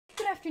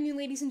afternoon,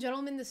 ladies and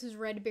gentlemen, this is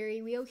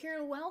Redberryweo here,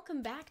 and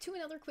welcome back to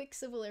another quick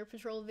Civil Air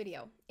Patrol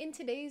video. In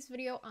today's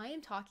video, I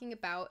am talking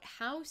about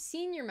how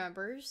senior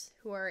members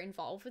who are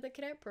involved with the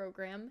cadet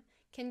program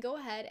can go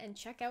ahead and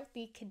check out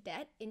the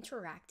Cadet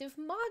Interactive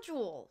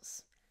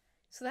modules.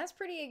 So that's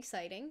pretty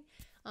exciting.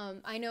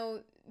 I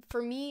know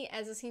for me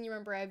as a senior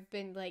member, I've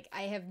been like,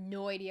 I have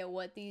no idea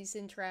what these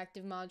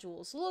interactive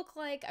modules look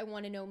like. I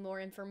want to know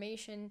more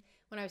information.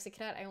 When I was a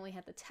cadet, I only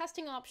had the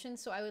testing option,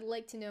 so I would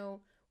like to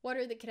know what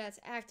are the cadets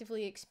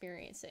actively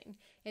experiencing.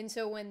 And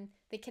so when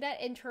the Cadet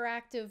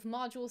Interactive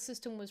module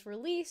system was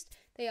released,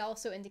 they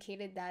also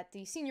indicated that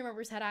the senior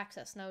members had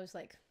access. And I was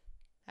like,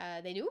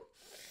 they do?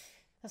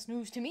 That's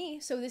news to me.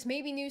 So this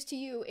may be news to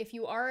you. If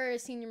you are a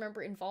senior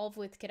member involved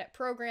with cadet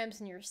programs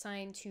and you're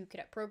assigned to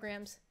cadet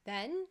programs,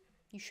 then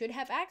you should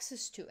have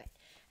access to it.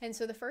 And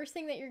so the first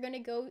thing that you're going to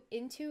go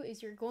into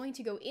is you're going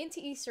to go into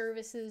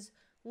eServices,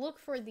 look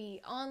for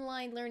the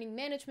online learning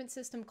management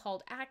system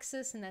called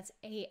Axis, and that's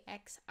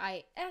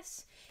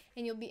AXIS,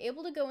 and you'll be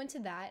able to go into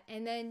that.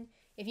 And then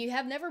if you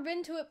have never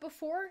been to it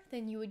before,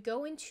 then you would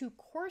go into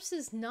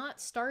courses not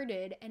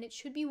started, and it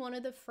should be one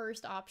of the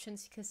first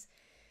options because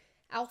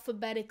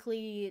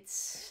alphabetically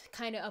it's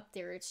kind of up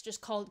there. It's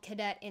just called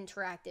Cadet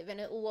Interactive, and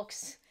it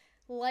looks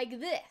like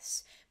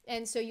this.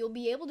 And so you'll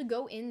be able to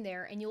go in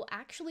there and you'll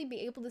actually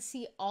be able to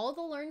see all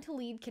the Learn to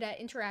Lead Cadet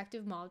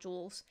Interactive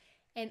modules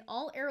and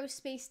all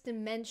Aerospace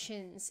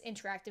Dimensions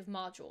interactive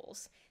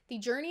modules. The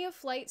Journey of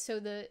Flight, so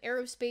the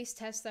aerospace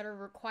tests that are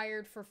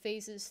required for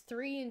phases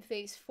 3 and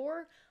phase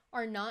 4,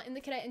 are not in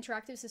the Cadet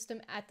Interactive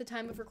system at the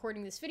time of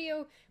recording this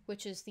video,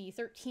 which is the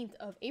 13th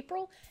of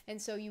April,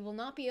 and so you will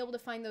not be able to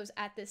find those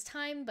at this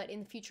time, but in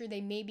the future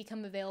they may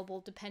become available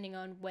depending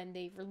on when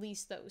they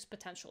release those,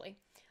 potentially.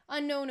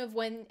 Unknown of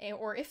when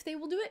or if they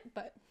will do it,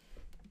 but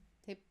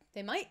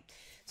they might.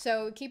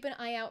 So keep an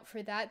eye out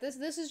for that.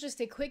 This is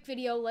just a quick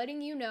video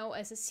letting you know,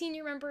 as a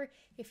senior member,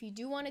 if you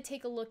do want to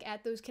take a look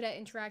at those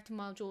Cadet Interactive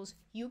modules,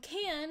 you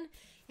can,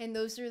 and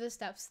those are the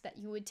steps that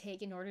you would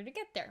take in order to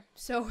get there.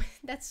 So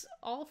that's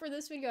all for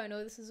this video. I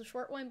know this is a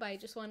short one, but I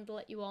just wanted to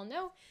let you all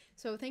know.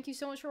 So thank you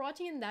so much for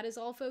watching, and that is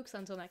all, folks.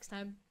 Until next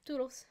time,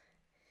 toodles.